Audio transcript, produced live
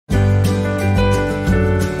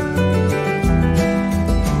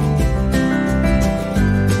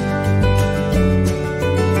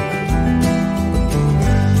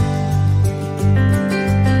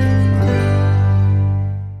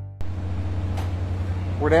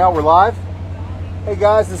We're live. Hey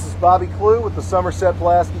guys, this is Bobby Clue with the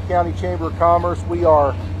Somerset-Pulaski County Chamber of Commerce. We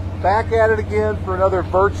are back at it again for another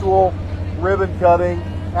virtual ribbon cutting.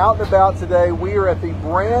 Out and about today, we are at the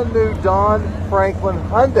brand new Don Franklin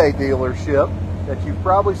Hyundai dealership that you've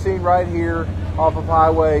probably seen right here off of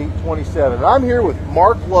Highway 27. And I'm here with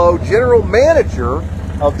Mark Lowe, General Manager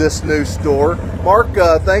of this new store. Mark,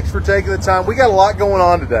 thanks for taking the time. We got a lot going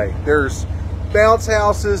on today. There's bounce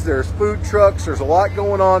houses, there's food trucks, there's a lot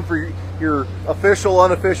going on for your official,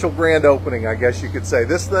 unofficial grand opening, I guess you could say.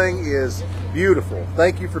 This thing is beautiful.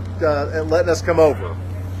 Thank you for letting us come over.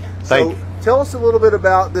 So tell us a little bit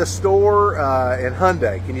about this store and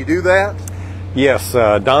Hyundai. Can you do that? Yes,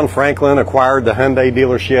 Don Franklin acquired the Hyundai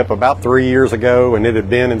dealership about 3 years ago, and it had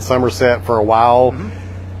been in Somerset for a while.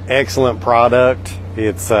 Excellent product.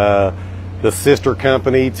 It's the sister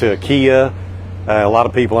company to Kia. A lot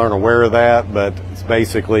of people aren't aware of that, but it's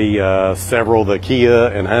basically several of the Kia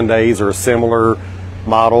and Hyundais are similar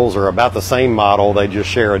models, or about the same model. They just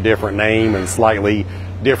share a different name and slightly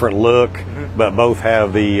different look, but both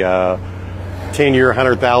have the 10-year,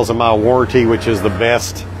 100,000 mile warranty, which is the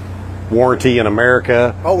best warranty in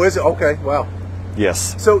America. Oh, is it? Okay, wow.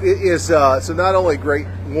 Yes. So it is. So not only great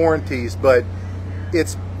warranties, but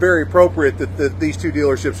it's very appropriate that these two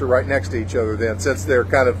dealerships are right next to each other. Then, since they're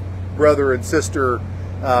kind of brother and sister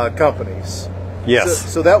companies.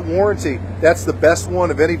 Yes. So that warranty, that's the best one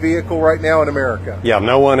of any vehicle right now in America. Yeah,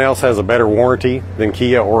 no one else has a better warranty than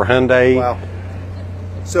Kia or Hyundai. Wow.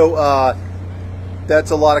 So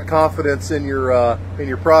that's a lot of confidence in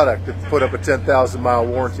your product to put up a 10,000 mile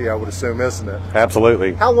warranty, I would assume, isn't it?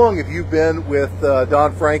 Absolutely. How long have you been with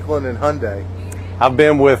Don Franklin and Hyundai? I've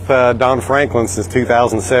been with Don Franklin since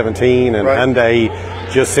 2017, and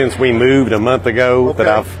Hyundai just since we moved a month ago. That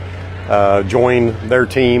I've joined their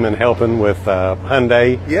team and helping with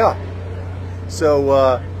Hyundai. Yeah.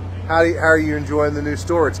 So how are you enjoying the new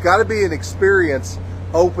store? It's got to be an experience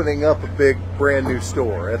opening up a big brand new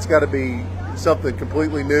store. It's got to be something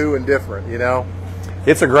completely new and different, you know?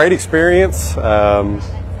 It's a great experience. A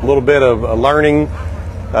little bit of learning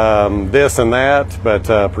this and that, but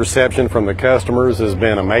perception from the customers has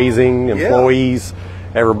been amazing. Employees,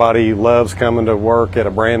 everybody loves coming to work at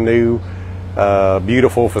a brand new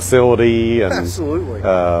beautiful facility, and absolutely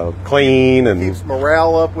clean, and keeps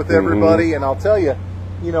morale up with everybody. And I'll tell you,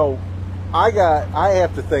 you know, I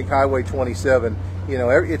have to think Highway 27, you know,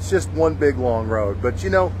 it's just one big long road, but you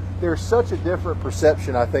know, there's such a different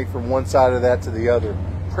perception, I think, from one side of that to the other.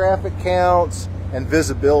 Traffic counts and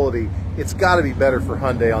visibility, it's got to be better for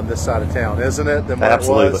Hyundai on this side of town, isn't it, than what it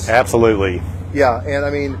was? Absolutely. Yeah, and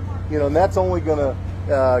I mean, you know, and that's only going to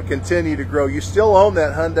continue to grow. You still own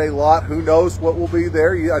that Hyundai lot. Who knows what will be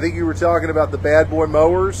there? I think you were talking about the Bad Boy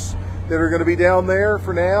mowers that are going to be down there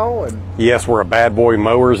for now. And yes, we're a Bad Boy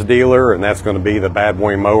Mowers dealer, and that's going to be the Bad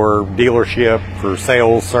Boy Mower dealership for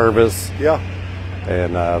sales service. Yeah.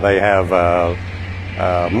 And they have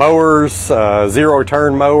mowers,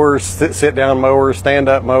 zero-turn mowers, sit-down mowers,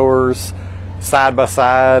 stand-up mowers,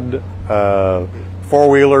 side-by-side,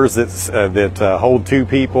 four-wheelers that hold two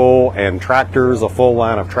people, and tractors, a full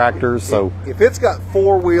line of tractors. So if it's got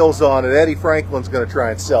four wheels on it, Eddie Franklin's going to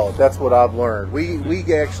try and sell it. That's what I've learned.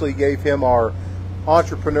 We actually gave him our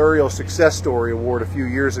Entrepreneurial Success Story Award a few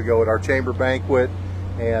years ago at our chamber banquet,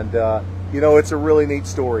 and you know, it's a really neat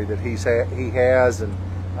story that he has, and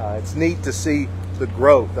it's neat to see the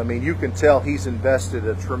growth. I mean, you can tell he's invested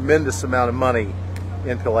a tremendous amount of money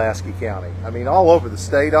in Pulaski County. I mean, all over the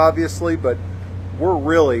state, obviously, but we're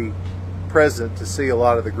really present to see a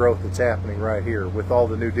lot of the growth that's happening right here with all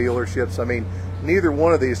the new dealerships. I mean, neither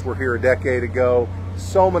one of these were here a decade ago.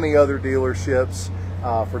 So many other dealerships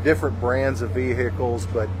for different brands of vehicles,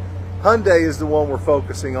 but Hyundai is the one we're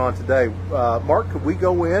focusing on today. Mark, could we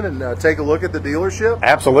go in and take a look at the dealership?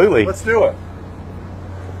 Absolutely. Let's do it.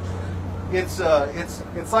 It's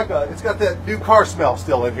like it's got that new car smell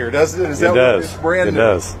still in here, doesn't it? It does. It's brand new. It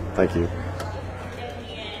does. Thank you.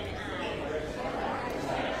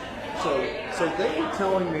 So they were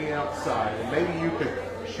telling me outside, and maybe you could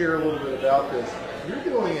share a little bit about this. You're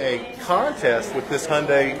doing a contest with this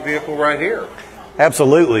Hyundai vehicle right here.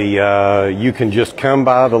 Absolutely. You can just come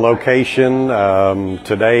by the location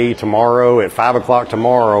today, tomorrow, at 5 o'clock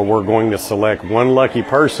tomorrow. We're going to select one lucky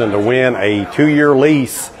person to win a 2-year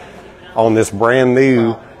lease on this brand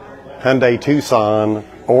new Hyundai Tucson,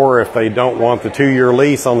 or if they don't want the 2-year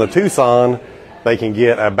lease on the Tucson, they can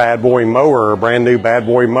get a Bad Boy mower, a brand new Bad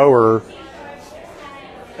Boy mower.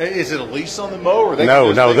 Is it a lease on the mower?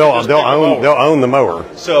 No, they'll own the mower.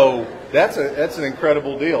 So that's an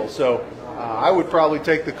incredible deal. So I would probably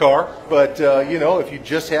take the car, but you know, if you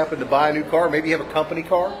just happen to buy a new car, maybe you have a company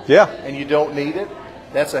car, Yeah. and you don't need it,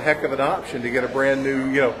 that's a heck of an option to get a brand new,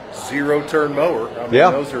 you know, zero-turn mower. I mean,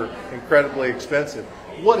 Yeah. those are incredibly expensive.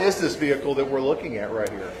 What is this vehicle that we're looking at right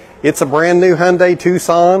here? It's a brand new Hyundai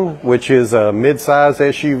Tucson, which is a mid-size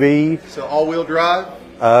SUV. So all-wheel drive?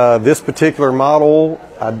 This particular model,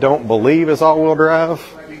 I don't believe is all-wheel drive.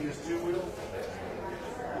 Maybe just two-wheel?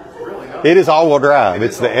 Really not. It is all-wheel drive.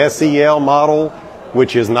 It's the SEL model,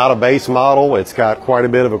 which is not a base model. It's got quite a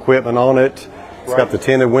bit of equipment on it. It's got the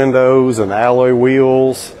tinted windows and alloy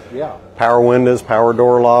wheels, Yeah. power windows, power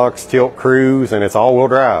door locks, tilt cruise, and it's all-wheel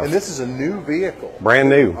drive. And this is a new vehicle. Brand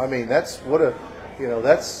new. I mean, that's what a, you know,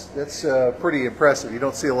 that's pretty impressive. You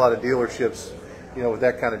don't see a lot of dealerships, you know, with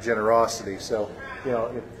that kind of generosity. So, you know,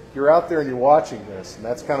 if you're out there and you're watching this, and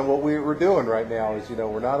that's kind of what we're doing right now is, you know,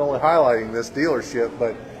 we're not only highlighting this dealership,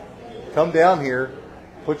 but come down here,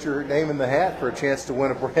 put your name in the hat for a chance to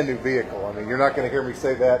win a brand new vehicle. I mean, you're not going to hear me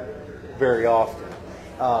say that very often.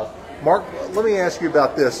 Mark, let me ask you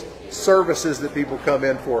about this. Services that people come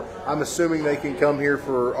in for. I'm assuming they can come here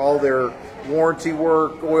for all their warranty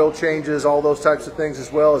work, oil changes, all those types of things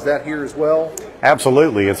as well. Is that here as well?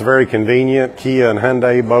 Absolutely. It's very convenient. Kia and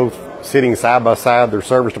Hyundai both sitting side by side. Their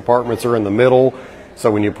service departments are in the middle. So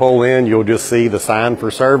when you pull in, you'll just see the sign for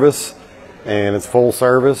service, and it's full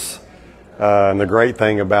service. And the great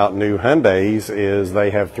thing about new Hyundais is they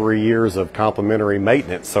have 3 years of complimentary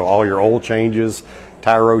maintenance. So all your oil changes,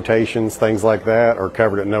 tire rotations, things like that are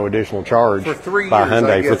covered at no additional charge For 3 years, by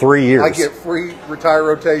Hyundai for 3 years. I get free tire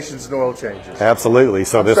rotations and oil changes. Absolutely.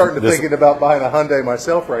 So I'm starting to thinking about buying a Hyundai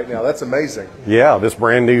myself right now. That's amazing. Yeah, this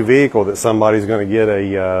brand new vehicle that somebody's going to get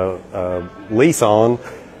a lease on,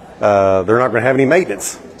 they're not going to have any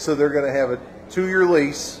maintenance. So they're going to have a 2-year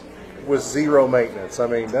lease with zero maintenance. I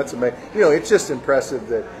mean, that's amazing. You know, it's just impressive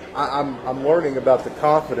that I'm learning about the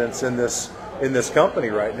confidence in this company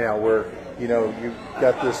right now, where, you know, you've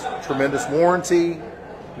got this tremendous warranty.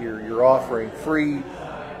 You're offering free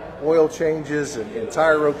oil changes and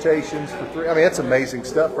tire rotations for free. I mean, that's amazing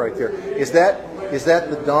stuff right there. Is that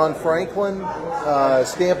the Don Franklin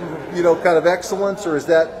stamp of, you know, kind of excellence, or is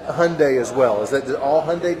that Hyundai as well? Do all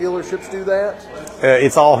Hyundai dealerships do that?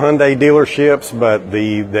 It's all Hyundai dealerships, but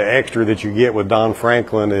the extra that you get with Don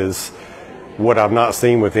Franklin is what I've not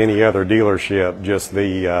seen with any other dealership. Just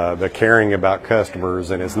the caring about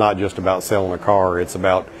customers, and it's not just about selling a car. It's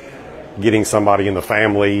about getting somebody in the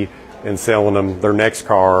family and selling them their next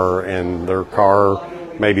car, and their car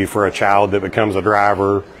maybe for a child that becomes a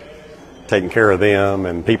driver, taking care of them,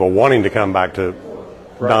 and people wanting to come back to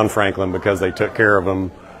Don Franklin because they took care of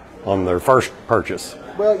them on their first purchase.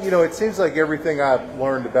 Well, you know, it seems like everything I've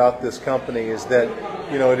learned about this company is that,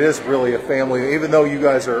 you know, it is really a family. Even though you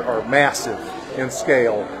guys are massive in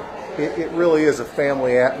scale, it really is a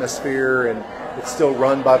family atmosphere, and it's still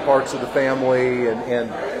run by parts of the family,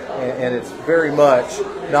 and it's very much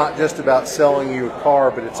not just about selling you a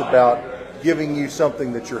car, but it's about giving you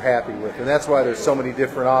something that you're happy with. And that's why there's so many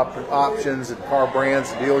different options and car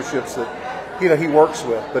brands and dealerships that, you know, he works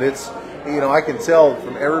with. But it's, you know, I can tell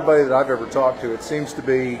from everybody that I've ever talked to, it seems to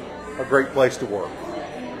be a great place to work.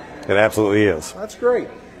 It absolutely is. That's great.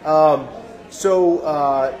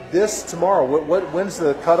 So this tomorrow, when's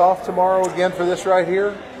the cutoff tomorrow again for this right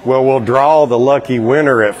here? Well, we'll draw the lucky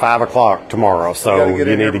winner at 5 o'clock tomorrow. So you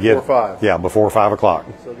need to get before 5. Yeah, before 5 o'clock.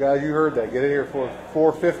 So guys, you heard that. Get in here for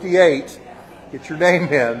 4:58. Get your name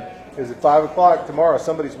in, because at 5 o'clock tomorrow,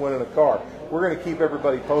 somebody's winning a car. We're going to keep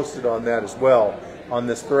everybody posted on that as well, on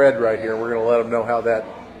this thread right here. We're going to let them know how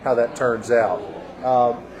that turns out.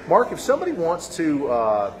 Mark, if somebody wants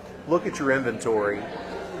to look at your inventory,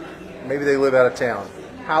 maybe they live out of town,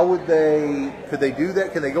 could they do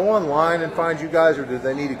that? Can they go online and find you guys, or do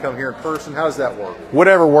they need to come here in person? How does that work?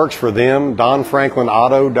 Whatever works for them.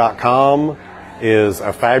 DonFranklinAuto.com is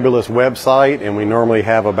a fabulous website, and we normally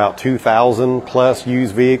have about 2,000 plus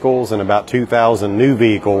used vehicles and about 2,000 new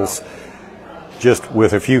vehicles. Just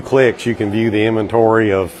with a few clicks, you can view the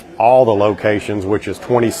inventory of all the locations, which is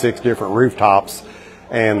 26 different rooftops.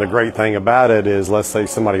 And the great thing about it is, let's say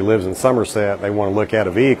somebody lives in Somerset, they want to look at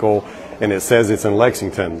a vehicle, and it says it's in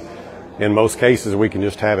Lexington. In most cases, we can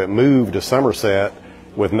just have it moved to Somerset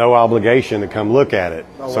with no obligation to come look at it.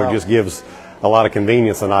 Oh, so wow. it just gives a lot of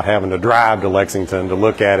convenience of not having to drive to Lexington to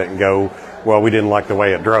look at it and go, well, we didn't like the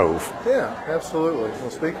way it drove. Yeah, absolutely.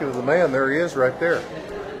 Well, speaking of the man, there he is right there.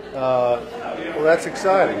 Well, that's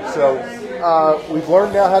exciting. So we've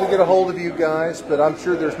learned now how to get a hold of you guys, but I'm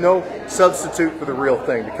sure there's no substitute for the real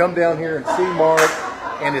thing. To come down here and see Mark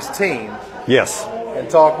and his team. Yes. And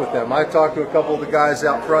talk with them. I talked to a couple of the guys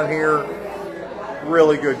out front here.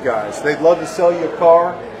 really good guys. They'd love to sell you a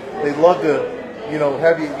car. They'd love to, you know,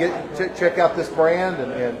 have you check out this brand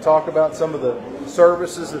and talk about some of the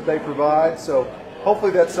services that they provide. So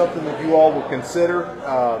hopefully that's something that you all will consider.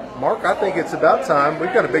 Mark, I think it's about time.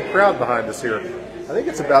 We've got a big crowd behind us here. I think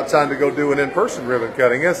it's about time to go do an in-person ribbon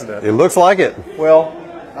cutting, isn't it? It looks like it. Well,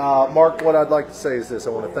 Mark, what I'd like to say is this.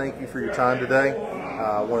 I want to thank you for your time today.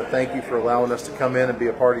 I want to thank you for allowing us to come in and be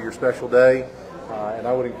a part of your special day. And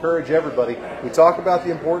I would encourage everybody, we talk about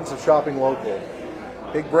the importance of shopping local.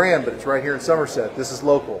 Big brand, but it's right here in Somerset. This is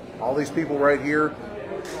local. All these people right here,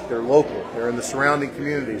 they're local. They're in the surrounding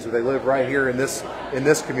communities, or they live right here in this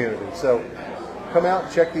community. So come out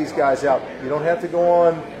and check these guys out. You don't have to go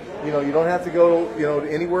on, you don't have to go,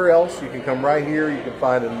 anywhere else. You can come right here. You can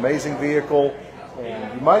find an amazing vehicle,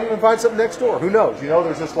 and you might even find something next door. Who knows?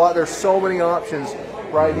 There's so many options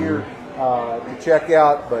right here to check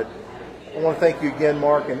out. But I want to thank you again,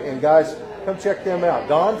 Mark, and guys, come check them out.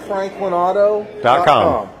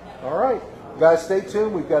 DonFranklinAuto.com. All right. Guys, stay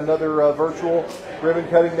tuned. We've got another virtual ribbon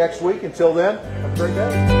cutting next week. Until then, have a great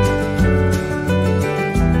day.